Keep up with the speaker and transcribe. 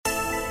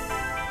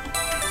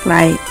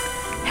Like,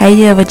 have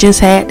you ever just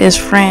had this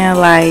friend,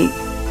 like,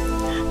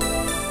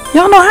 you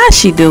don't know how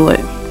she do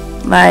it.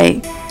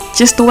 Like,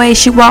 just the way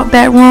she walked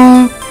that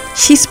room,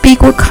 she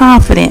speak with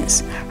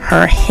confidence.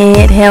 Her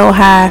head held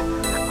high,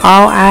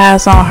 all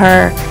eyes on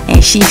her,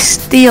 and she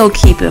still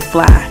keep it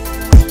fly.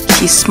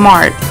 She's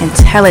smart,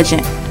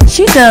 intelligent.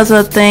 She does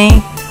her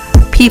thing.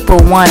 People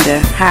wonder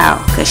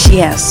how, cause she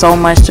has so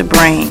much to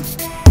bring.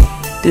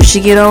 Do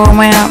she get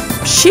overwhelmed?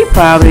 She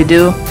probably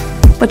do.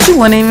 But you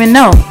wouldn't even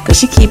know, cause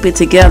she keep it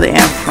together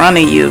in front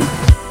of you.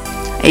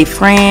 A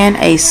friend,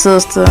 a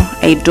sister,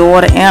 a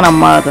daughter, and a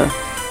mother.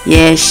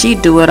 Yeah, she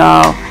do it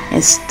all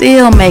and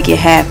still make it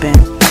happen.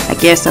 I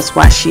guess that's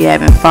why she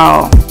haven't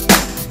fall.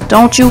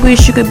 Don't you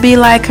wish you could be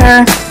like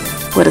her?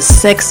 With a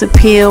sex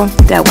appeal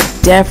that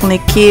would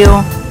definitely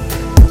kill,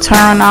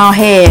 turn all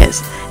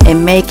heads,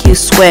 and make you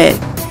sweat.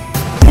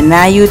 And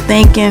now you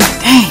thinking,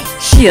 dang,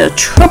 she a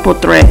triple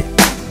threat.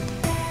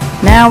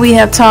 Now we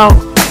have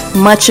talked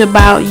much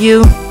about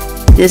you.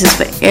 This is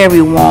for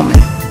every woman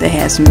that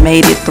has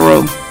made it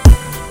through.